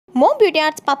Mom beauty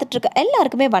arts பார்த்துட்டு இருக்க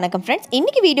எல்லாருக்குமே வணக்கம் ஃப்ரெண்ட்ஸ்.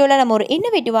 இன்னைக்கு வீடியோவில் நம்ம ஒரு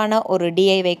இன்னோவேட்டிவான ஒரு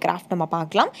டிஐஒய் கிராஃப்ட் நம்ம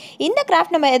பார்க்கலாம். இந்த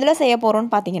கிராஃப்ட் நம்ம எதில் செய்ய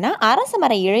போகிறோம்னு பார்த்தீங்கன்னா, அரச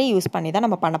மர இழையை யூஸ் பண்ணி தான்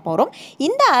நம்ம பண்ண போகிறோம்.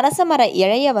 இந்த அரச மர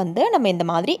இழையை நம்ம இந்த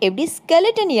மாதிரி எப்படி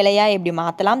ஸ்கெலிட்டன் இலையாக எப்படி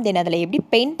மாற்றலாம், தென் அதில் எப்படி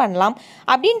பெயிண்ட் பண்ணலாம்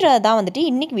அப்படின்றது தான்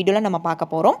இன்னைக்கு வீடியோவில் நம்ம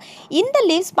பார்க்க போகிறோம். இந்த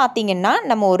லீவ்ஸ் பார்த்தீங்கன்னா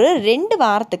நம்ம ஒரு 2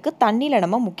 வாரத்துக்கு தண்ணியில்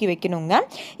நம்ம முக்கி வைக்கணுங்க.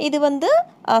 இது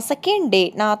செகண்ட் டே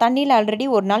நான் தண்ணியில் ஆல்ரெடி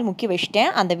ஒரு நாள் முக்கி வச்சிட்டேன்.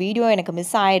 அந்த வீடியோ எனக்கு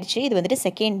மிஸ் ஆயிடுச்சு. இது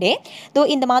செகண்ட் டே.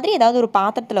 இந்த மாதிரி ஏதாவது ஒரு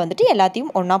பாத்திரத்தில்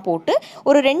எல்லாத்தையும் ஒன்றா போட்டு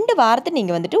ஒரு 2 வாரத்தை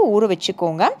நீங்கள் ஊற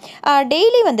வச்சுக்கோங்க.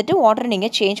 டெய்லி வாட்டர்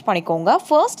நீங்கள் சேஞ்ச் பண்ணிக்கோங்க.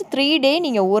 ஃபர்ஸ்ட் 3 டே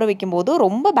நீங்கள் ஊற வைக்கும்போது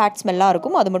ரொம்ப பேட் ஸ்மெல்லாக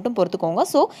இருக்கும், அது மட்டும் பொறுத்துக்கோங்க.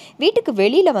 ஸோ வீட்டுக்கு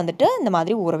வெளியில் இந்த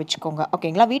மாதிரி ஊற வச்சுக்கோங்க,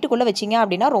 ஓகேங்களா? வீட்டுக்குள்ளே வச்சிங்க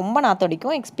அப்படின்னா ரொம்ப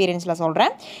நாத்தடிக்கும், எக்ஸ்பீரியன்ஸில்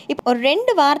சொல்கிறேன். இப்போ ஒரு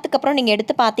 2 வாரத்துக்கு அப்புறம் நீங்கள்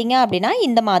எடுத்து பார்த்தீங்க அப்படின்னா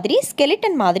இந்த மாதிரி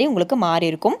ஸ்கெலிட்டன் மாதிரி உங்களுக்கு மாறி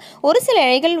இருக்கும். ஒரு சில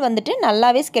இலைகள்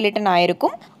நல்லாவே ஸ்கெலிட்டன்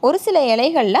ஆகிருக்கும். ஒரு சில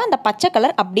இலைகளில் அந்த பச்சை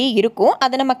கலர் அப்படியே இருக்கும்.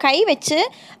 அதை நம்ம கை வச்சு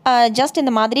ஜஸ்ட்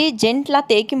இந்த மாதிரி ஜென்டலாக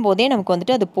தேய்க்கும் போதே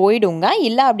நமக்கு அது போயிடுங்க.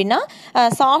 இல்லை அப்படின்னா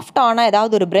சாஃப்டான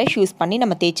ஏதாவது ஒரு ப்ரஷ் யூஸ் பண்ணி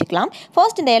நம்ம தேய்ச்சிக்கலாம்.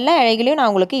 ஃபர்ஸ்ட் இந்த எல்லா இலைகளையும் நான்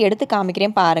உங்களுக்கு எடுத்து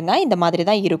காமிக்கிறேன் பாருங்கள். இந்த மாதிரி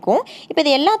தான் இருக்கும். இப்போ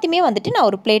இது எல்லாத்தையுமே நான்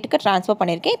ஒரு பிளேட்டுக்கு ட்ரான்ஸ்ஃபர்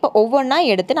பண்ணியிருக்கேன். இப்போ ஒவ்வொன்றா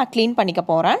எடுத்து நான் க்ளீன் பண்ணிக்க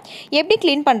போகிறேன். எப்படி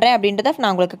க்ளீன் பண்ணுறேன் அப்படின்றத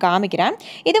நான் உங்களுக்கு காமிக்கிறேன்.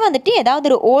 இது ஏதாவது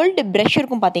ஒரு ஓல்டு ப்ரஷ்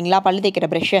இருக்கும் பார்த்தீங்களா, பல்லு தேய்க்கிற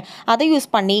ப்ரஷ், அதை யூஸ்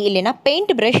பண்ணி இல்லைன்னா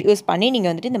பெயிண்ட் ப்ரஷ் யூஸ் பண்ணி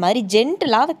நீங்கள் இந்த மாதிரி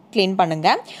ஜென்டலாக க்ளீன்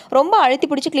பண்ணுங்கள். ரொம்ப அழுத்தி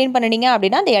பிடிச்சி க்ளீன் பண்ணினீங்க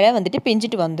அப்படின்னா அந்த இலை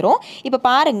பிஞ்சிட்டு வந்துடும். இப்போ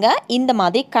பாருங்கள், இந்த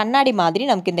மாதிரி கண்ணாடி மாதிரி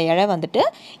நமக்கு இந்த இலை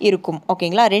இருக்கும்,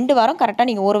 ஓகேங்களா? 2 வாரம் கரெக்டாக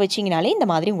நீங்கள் ஊற வச்சிங்கனாலே இந்த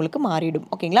மாதிரி உங்களுக்கு மாறிடும்,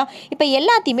 ஓகேங்களா? இப்போ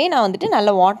எல்லாத்தையுமே நான்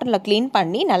நல்ல வாட்டரில் க்ளீன்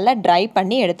பண்ணி நல்லா ட்ரை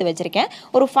பண்ணி எடுத்து வச்சுருக்கேன்.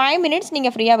 ஒரு 5 மினிட்ஸ்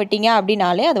நீங்கள் ஃப்ரீயாக விட்டீங்க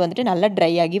அப்படின்னாலே அது நல்லா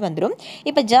ட்ரை ஆகி வந்துடும்.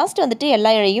 இப்போ ஜஸ்ட்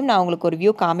எல்லா இலையும் நான் உங்களுக்கு ஒரு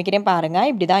வியூ காமிக்கிறேன் பாருங்கள்.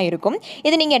 இப்படி தான் இருக்கும்.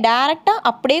 இது நீங்கள் டேரெக்டாக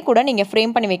அப்படியே கூட நீங்கள்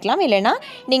ஃப்ரேம் பண்ணி வைக்கலாம். இல்லைனா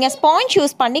நீங்கள் ஸ்பாஞ்ச்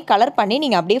யூஸ் பண்ணி கலர் பண்ணி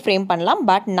நீங்கள் அப்படியே ஃப்ரேம் பண்ணலாம்.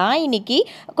 பட் நான் இன்னைக்கு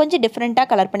கொஞ்சம் டிஃப்ரெண்ட்டாக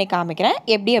கலர் பண்ணி காமிக்கிறேன்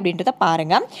எப்படி அப்படின்றத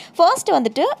பாருங்கள். ஃபர்ஸ்ட்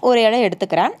ஒரு இலை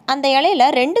எடுத்துக்கிறேன். அந்த இலையில்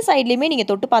 2 சைட்லேயுமே நீங்கள்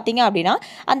தொட்டு பார்த்தீங்க அப்படின்னா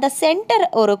அந்த சென்டர்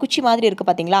ஒரு குச்சி மாதிரி இருக்குது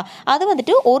பார்த்தீங்களா,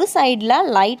 அது ஒரு சைடில்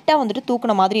லைட்டாக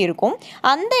தூக்குன மாதிரி இருக்கும்.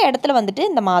 அந்த இடத்துல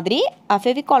இந்த மாதிரி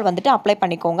ஃபெவிகால் அப்ளை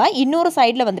பண்ணிக்கோங்க. இன்னொரு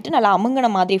சைடில் நல்லா அமுங்கின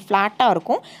மாதிரி ஃப்ளாட்டாக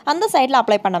இருக்கும். அந்த சைடில்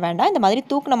அப்ளை பண்ண வேண்டாம். இந்த மாதிரி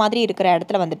தூக்குன மாதிரி இருக்கிற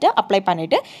இடத்துல அப்ளை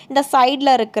பண்ணிவிட்டு இந்த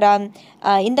சைடில் இருக்கிற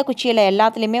இந்த குச்சியில்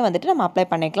எல்லாத்துலேயுமே நம்ம அப்ளை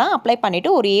பண்ணிக்கலாம். அப்ளை பண்ணிவிட்டு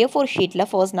ஒரு A4 ஷீட்டில்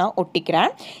ஃபர்ஸ்ட் நான்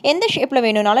ஒட்டிக்கிறேன். எந்த ஷேப்பில்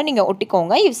வேணும்னாலும் நீங்கள்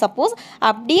ஒட்டிக்கோங்க. இஃப் சப்போஸ்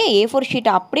அப்படியே A4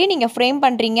 ஷீட்டை அப்படியே நீங்கள் ஃப்ரேம்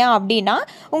பண்ணுறீங்க அப்படின்னா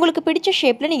உங்களுக்கு பிடிச்ச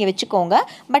ஷேப்பில் நீங்கள் வச்சுக்கோங்க.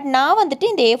 பட் நான்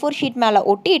இந்த A4 ஷீட் மேலே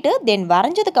ஒட்டிட்டு தென்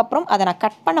வரைஞ்சதுக்கப்புறம் அதை நான்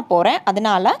கட் பண்ண போகிறேன்.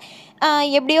 அதனால்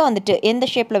எப்படியோ எந்த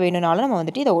ஷேப்பில் வேணும்னாலும்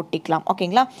நம்ம இதை ஒட்டிக்கலாம்,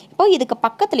 ஓகேங்களா? இப்போ இதுக்கு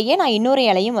பக்கத்துலேயே நான் இன்னொரு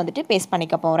இலையும் பேஸ்ட்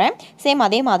பண்ணிக்க போகிறேன். சேம்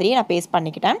அதே மாதிரியே நான் பேஸ்ட்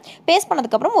பண்ணிக்கிட்டேன். பேஸ்ட்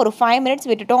பண்ணதுக்கப்புறம் ஒரு 5 மினிட்ஸ்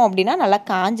விட்டுட்டோம் அப்படின்னா நல்லா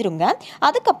காஞ்சிருங்க.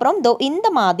 அதுக்கப்புறம் இந்த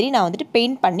மாதிரி நான்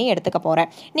பெயிண்ட் பண்ணி எடுத்துக்க போகிறேன்.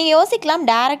 நீங்கள் யோசிக்கலாம்,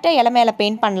 டேரெக்டாக இலை மேலே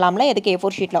பெயிண்ட் பண்ணலாம்ல, எதுக்கு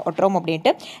A4 ஷீட்டில் ஒட்டுறோம்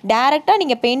அப்படின்ட்டு. டேரெக்டாக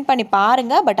நீங்கள் பெயிண்ட் பண்ணி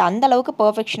பாருங்கள். பட் அந்தளவுக்கு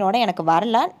பர்ஃபெக்ஷனோட எனக்கு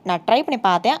வரல. நான் ட்ரை பண்ணி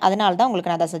பார்த்தேன், அதனால தான்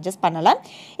உங்களுக்கு நான் அதை சஜஸ்ட் பண்ணலை.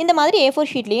 இந்த மாதிரி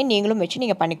A4 ஷீட்லேயே நீங்களும் வச்சு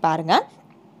நீங்கள் பண்ணி பாருங்கள்.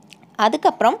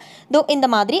 அதுக்கப்புறம் இந்த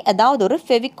மாதிரி ஏதாவது ஒரு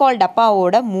ஃபெவிகால்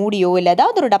டப்பாவோட மூடியோ இல்லை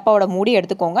ஏதாவது ஒரு டப்பாவோட மூடி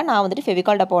எடுத்துக்கோங்க. நான்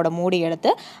ஃபெவிகால் டப்பாவோட மூடி எடுத்து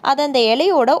அதை அந்த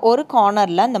இலையோட ஒரு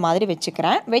கார்னரில் இந்த மாதிரி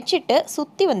வச்சுக்கிறேன். வச்சுட்டு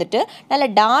சுற்றி நல்ல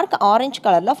டார்க் ஆரஞ்சு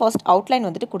கலரில் ஃபர்ஸ்ட் அவுட்லைன்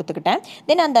கொடுத்துக்கிட்டேன்.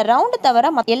 தென் அந்த ரவுண்டு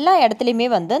தவிர எல்லா இடத்துலையுமே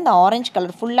இந்த ஆரஞ்சு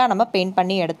கலர் ஃபுல்லாக நம்ம பெயிண்ட்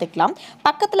பண்ணி எடுத்துக்கலாம்.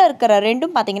 பக்கத்தில் இருக்கிற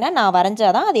ரெண்டும் பார்த்தீங்கன்னா நான்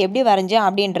வரைஞ்சாதான், அது எப்படி வரைஞ்சேன்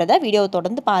அப்படின்றத வீடியோ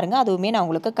தொடர்ந்து பாருங்கள், அதுவுமே நான்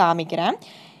உங்களுக்கு காமிக்கிறேன்.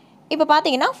 இப்போ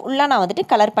பார்த்தீங்கன்னா ஃபுல்லாக நான்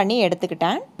கலர் பண்ணி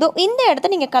எடுத்துக்கிட்டேன். இந்த இடத்த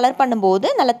நீங்கள் கலர் பண்ணும்போது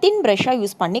நல்லா தின் ப்ரஷ்ஷாக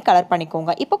யூஸ் பண்ணி கலர்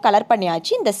பண்ணிக்கோங்க. இப்போ கலர்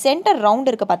பண்ணியாச்சு. இந்த சென்டர் ரவுண்ட்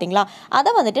இருக்குது பார்த்தீங்களா,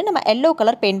 அதை நம்ம எல்லோ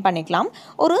கலர் பெயிண்ட் பண்ணிக்கலாம்.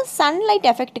 ஒரு சன்லைட்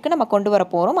எஃபெக்ட்டுக்கு நம்ம கொண்டு வர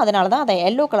போகிறோம். அதனால தான் அதை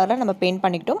எல்லோ கலரில் நம்ம பெயிண்ட்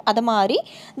பண்ணிக்கிட்டோம். அது மாதிரி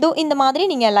இந்த மாதிரி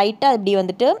நீங்கள் லைட்டாக இப்படி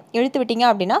இழுத்து விட்டீங்க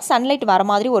அப்படின்னா சன்லைட் வர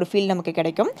மாதிரி ஒரு ஃபீல் நமக்கு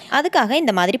கிடைக்கும். அதுக்காக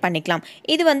இந்த மாதிரி பண்ணிக்கலாம்.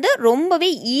 இது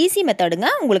ரொம்பவே ஈஸி மெத்தடுங்க.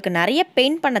 உங்களுக்கு நிறைய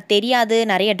பெயிண்ட் பண்ண தெரியாது,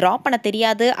 நிறைய ட்ரா பண்ண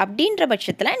தெரியாது அப்படின்ற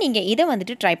பட்சத்தில் நீங்கள் இதை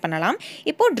ட்ரை பண்ணலாம்.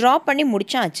 இப்போது ட்ரா பண்ணி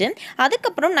முடிச்சாச்சு.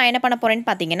 அதுக்கப்புறம் நான் என்ன பண்ண போகிறேன்னு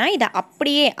பார்த்தீங்கன்னா, இதை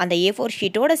அப்படியே அந்த A4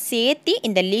 ஷீட்டோட சேர்த்து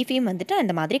இந்த லீஃபையும்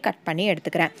அந்த மாதிரி கட் பண்ணி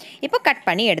எடுத்துக்கிறேன். இப்போ கட்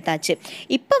பண்ணி எடுத்தாச்சு.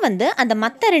 இப்போ அந்த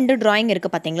மற்ற 2 ட்ராயிங்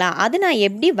இருக்குது பார்த்தீங்களா, அது நான்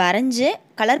எப்படி வரைஞ்சி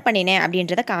கலர் பண்ணினேன்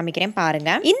அப்படின்றத காமிக்கிறேன்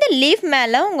பாருங்கள். இந்த லீஃப்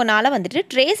மேலே உங்களால்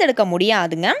ட்ரேஸ் எடுக்க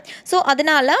முடியாதுங்க. ஸோ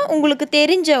அதனால் உங்களுக்கு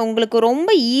தெரிஞ்ச உங்களுக்கு ரொம்ப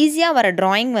ஈஸியாக வர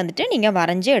ட்ராயிங் நீங்கள்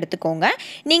வரைஞ்சி எடுத்துக்கோங்க.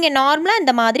 நீங்கள் நார்மலாக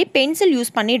இந்த மாதிரி பென்சில்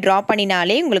யூஸ் பண்ணி ட்ரா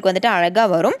பண்ணினாலே உங்களுக்கு அழகாக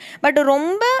வரும். பட்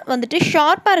ரொம்ப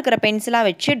ஷார்ப்பாக இருக்கிற பென்சிலாக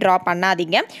வச்சு ட்ரா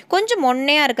பண்ணாதீங்க. கொஞ்சம்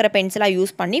மொன்னையாக இருக்கிற பென்சிலாக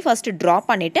யூஸ் பண்ணி ஃபஸ்ட்டு ட்ரா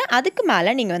பண்ணிவிட்டு அதுக்கு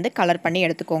மேலே நீங்கள் கலர் பண்ணி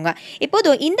எடுத்துக்கோங்க.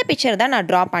 இப்போது இந்த பிக்சர் தான் நான்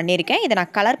ட்ரா பண்ணியிருக்கேன். இதை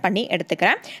நான் கலர் பண்ணி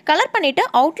எடுத்துக்கிறேன். கலர் பண்ணிவிட்டு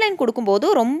அவுட்லைன் கொடுக்கும்போது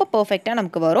போதும், ரொம்ப பர்ஃபெக்டாக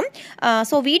நமக்கு வரும்.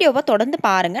 ஸோ வீடியோவை தொடர்ந்து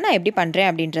பாருங்கள் நான் எப்படி பண்ணுறேன்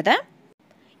அப்படின்றத.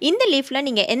 இந்த லீஃபில்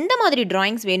நீங்கள் எந்த மாதிரி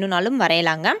ட்ராயிங்ஸ் வேணும்னாலும்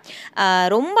வரையலாங்க.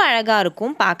 ரொம்ப அழகாக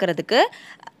இருக்கும் பார்க்குறதுக்கு.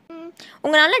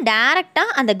 உங்களால்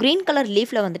டேரெக்டாக அந்த க்ரீன் கலர்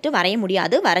லீஃபில் வந்துட்டு வரைய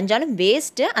முடியாது, வரைஞ்சாலும்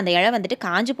வேஸ்ட்டு, அந்த இழை வந்துட்டு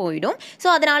காஞ்சு போயிடும். ஸோ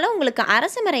அதனால் உங்களுக்கு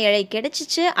அரச மர இழை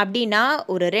கிடச்சிச்சு அப்படின்னா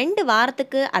ஒரு 2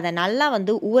 வாரத்துக்கு அதை நல்லா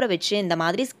வந்து ஊற வச்சு இந்த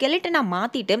மாதிரி ஸ்கெலிட்டனாக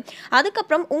மாற்றிட்டு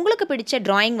அதுக்கப்புறம் உங்களுக்கு பிடிச்ச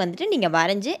ட்ராயிங் வந்துட்டு நீங்கள்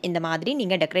வரைஞ்சி இந்த மாதிரி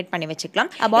நீங்கள் டெக்கரேட் பண்ணி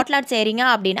வச்சுக்கலாம். பாட்டில் ஆர்ட் செய்கிறீங்க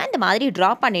அப்படின்னா இந்த மாதிரி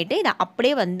ட்ரா பண்ணிவிட்டு இதை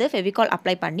அப்படியே வந்து ஃபெவிகால்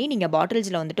அப்ளை பண்ணி நீங்கள்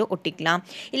பாட்டில்ஸில் வந்துட்டு ஒட்டிக்கலாம்.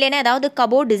 இல்லைன்னா ஏதாவது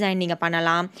கபோர்ட் டிசைன் நீங்கள்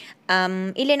பண்ணலாம்,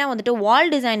 இல்லைன்னா வந்துட்டு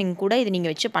வால் டிசைனிங் கூட இது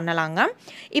நீங்கள் வச்சு பண்ணலாங்க.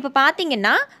 இப்போ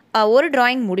பார்த்தீங்கன்னா ஒரு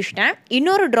ட்ராயிங் முடிச்சிட்டேன்.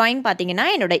 இன்னொரு ட்ராயிங் பார்த்தீங்கன்னா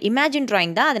என்னோட இமேஜின்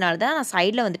ட்ராயிங் தான், அதனால தான் நான்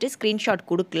சைடில் வந்துட்டு ஸ்க்ரீன்ஷாட்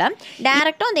கொடுக்கல.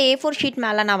 டேரெக்டாக அந்த A4 ஷீட்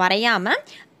மேலே நான் வரையாமல்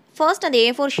ஃபர்ஸ்ட் அந்த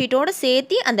A4 ஷீட்டோடு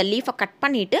சேர்த்து அந்த லீஃபை கட்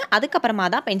பண்ணிவிட்டு அதுக்கப்புறமா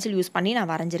தான் பென்சில் யூஸ் பண்ணி நான்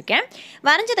வரைஞ்சிருக்கேன்.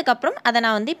 வரைஞ்சதுக்கப்புறம் அதை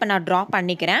நான் வந்து இப்போ நான் ட்ரா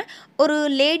பண்ணிக்கிறேன். ஒரு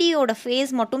லேடியோட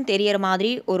ஃபேஸ் மட்டும் தெரிகிற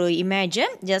மாதிரி ஒரு இமேஜ்,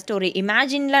 ஜஸ்ட் ஒரு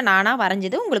இமேஜினில் நானாக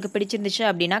வரைஞ்சது. உங்களுக்கு பிடிச்சிருந்துச்சு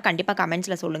அப்படின்னா கண்டிப்பாக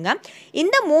கமெண்ட்ஸில் சொல்லுங்கள்.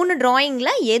 இந்த 3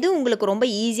 ட்ராயிங்கில் எது உங்களுக்கு ரொம்ப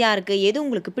ஈஸியாக இருக்குது, எது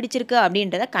உங்களுக்கு பிடிச்சிருக்கு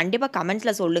அப்படின்றத கண்டிப்பாக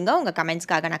கமெண்ட்ஸில் சொல்லுங்கள். உங்கள்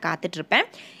கமெண்ட்ஸ்க்காக நான் காத்துட்ருப்பேன்.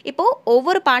 இப்போது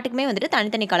ஒவ்வொரு பாட்டுக்குமே வந்துட்டு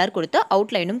தனித்தனி கலர் கொடுத்து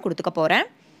அவுட்லைனும் கொடுத்துக்க போகிறேன்.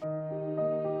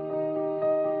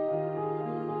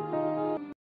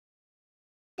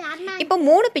 இப்போ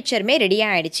 3 பிக்சருமே ரெடி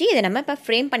ஆகிடுச்சு. இதை நம்ம இப்போ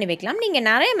ஃப்ரேம் பண்ணி வைக்கலாம். நீங்கள்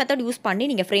நிறைய மெத்தட் யூஸ் பண்ணி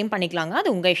நீங்கள் ஃப்ரேம் பண்ணிக்கலாங்க, அது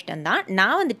உங்கள் இஷ்டம் தான்.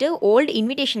 நான் வந்துட்டு ஓல்டு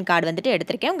இன்விடேஷன் கார்டு வந்துட்டு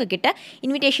எடுத்திருக்கேன். உங்ககிட்ட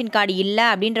இன்விடேஷன் கார்டு இல்லை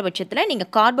அப்படின்ற பட்சத்தில் நீங்கள்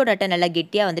கார்ட்போர்ட் அட்டை நல்லா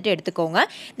கெட்டியாக வந்துட்டு எடுத்துக்கோங்க.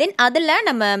 தென் அதில்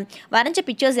நம்ம வரைஞ்ச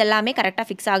பிக்சர்ஸ் எல்லாமே கரெக்டாக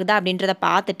ஃபிக்ஸ் ஆகுதா அப்படின்றத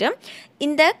பார்த்துட்டு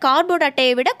இந்த கார்ட்போர்ட்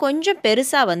அட்டையை விட கொஞ்சம்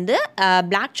பெருசாக வந்து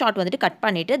பிளாக் ஷார்ட் வந்துட்டு கட்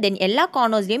பண்ணிவிட்டு தென் எல்லா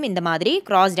கார்னர்ஸ்லேயும் இந்த மாதிரி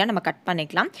கிராஸ்டாக நம்ம கட்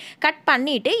பண்ணிக்கலாம். கட்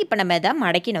பண்ணிவிட்டு இப்போ நம்ம இதை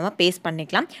மடக்கி நம்ம பேஸ்ட்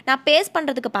பண்ணிக்கலாம். நான் பேஸ்ட்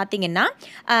பண்ணுறதுக்கு பார்த்தீங்கன்னா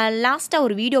லாஸ்ட்டாக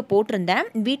ஒரு வீடியோ போட்டிருந்தேன்.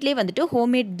 வீட்டிலே வந்துட்டு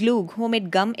ஹோம்மேட்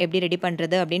கம் எப்படி ரெடி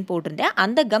பண்ணுறது அப்படின்னு போட்டிருந்தேன்.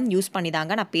 அந்த கம் யூஸ் பண்ணி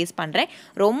தாங்க நான் பேஸ்ட் பண்ணுறேன்.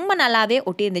 ரொம்ப நல்லாவே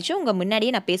ஒட்டி இருந்துச்சு. உங்கள்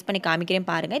முன்னாடியே நான் பேஸ்ட் பண்ணி காமிக்கிறேன்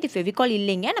பாருங்கள். இது ஃபெவிகால்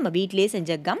இல்லைங்க, நம்ம வீட்டிலே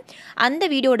செஞ்ச கம். அந்த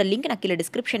வீடியோட லிங்க் நான் கீழே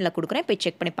டிஸ்கிரிப்ஷனில் கொடுக்குறேன், போய்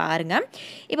செக் பண்ணி பாருங்கள்.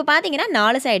 இப்போ பார்த்தீங்கன்னா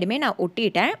 4 சைடுமே நான்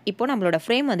ஒட்டிட்டேன். இப்போ நம்மளோட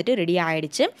ஃப்ரேம் வந்துட்டு ரெடி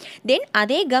ஆகிடுச்சு. தென்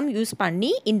அதே கம் யூஸ்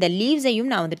பண்ணி இந்த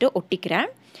லீவ்ஸையும் நான் வந்துட்டு ஒட்டிக்கிறேன்.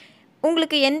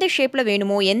 உங்களுக்கு எந்த ஷேப்பில்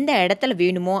வேணுமோ, எந்த இடத்துல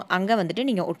வேணுமோ அங்கே வந்துட்டு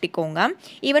நீங்கள் ஒட்டிக்கோங்க.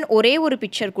 ஈவன் ஒரே ஒரு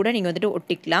பிக்சர் கூட நீங்கள் வந்துட்டு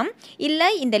ஒட்டிக்கலாம். இல்லை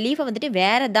இந்த லீஃபை வந்துட்டு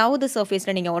வேறு ஏதாவது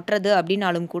சர்ஃபேஸில் நீங்கள் ஒட்டுறது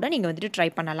அப்படின்னாலும் கூட நீங்கள் வந்துட்டு ட்ரை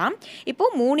பண்ணலாம்.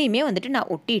 இப்போது 3யுமே வந்துட்டு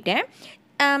நான் ஒட்டிட்டேன்.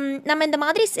 நம்ம இந்த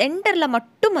மாதிரி சென்டரில்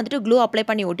மட்டும் வந்துட்டு க்ளூ அப்ளை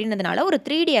பண்ணி ஒட்டினதுனால ஒரு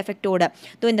 3D எஃபெக்டோட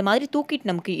இந்த மாதிரி தூக்கிட்டு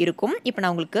நமக்கு இருக்கும். இப்போ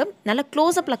நான் உங்களுக்கு நல்லா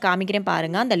க்ளோஸ்அப்பில் காமிக்கிறேன்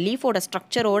பாருங்கள். அந்த லீஃபோட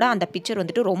ஸ்ட்ரக்சரோட அந்த பிக்சர்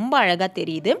வந்துட்டு ரொம்ப அழகாக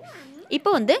தெரியுது. இப்போ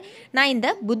வந்து நான் இந்த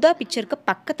புத்தா பிக்சருக்கு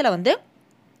பக்கத்தில் வந்து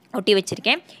ஒட்டி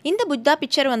வச்சுருக்கேன். இந்த புத்தா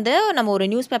பிக்சர் வந்து நம்ம ஒரு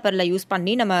நியூஸ் பேப்பரில் யூஸ்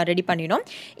பண்ணி நம்ம ரெடி பண்ணினோம்.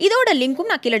 இதோட லிங்க்கும்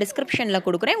நான் கீழே டிஸ்கிரிப்ஷனில்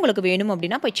கொடுக்குறேன். உங்களுக்கு வேணும்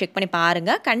அப்படின்னா போய் செக் பண்ணி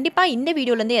பாருங்கள். கண்டிப்பாக இந்த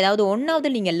வீடியோலேருந்து ஏதாவது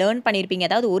ஒன்றாவது நீங்கள் லேர்ன் பண்ணியிருப்பீங்க,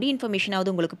 ஏதாவது ஒரு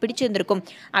இன்ஃபர்மேஷனாவது உங்களுக்கு பிடிச்சிருந்திருக்கும்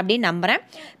அப்படின்னு நம்புகிறேன்.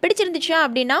 பிடிச்சிருந்துச்சா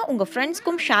அப்படின்னா உங்கள்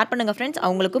ஃப்ரெண்ட்ஸ்க்கும் ஷேர் பண்ணுங்கள் ஃப்ரெண்ட்ஸ்,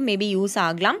 அவங்களுக்கும் மேபி யூஸ்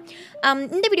ஆகலாம்.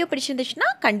 இந்த வீடியோ பிடிச்சிருந்துச்சுன்னா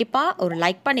கண்டிப்பாக ஒரு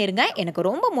லைக் பண்ணிடுங்க, எனக்கு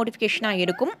ரொம்ப மோட்டிஃபிகேஷனாக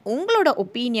இருக்கும். உங்களோட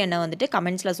ஒப்பீனியனை வந்துட்டு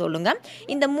கமெண்ட்ஸில் சொல்லுங்கள்.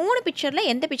 இந்த 3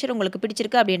 பிக்சரில் எந்த பிக்சர் உங்களுக்கு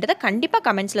பிடிச்சிருக்கு அப்படின்றத கண்டிப்பாக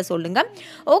கமெண்ட்ஸில் சொல்லுங்க.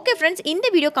 ஓகே ஃப்ரெண்ட்ஸ், இந்த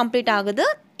வீடியோ கம்ப்ளீட் ஆகுது.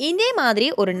 இதே மாதிரி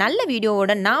ஒரு நல்ல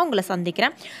வீடியோவோட நான் உங்களை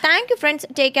சந்திக்கிறேன். Thank you friends,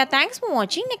 take care, thanks for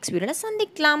வாட்சிங். நெக்ஸ்ட் வீடியோவில்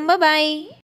சந்திக்கலாம். பை.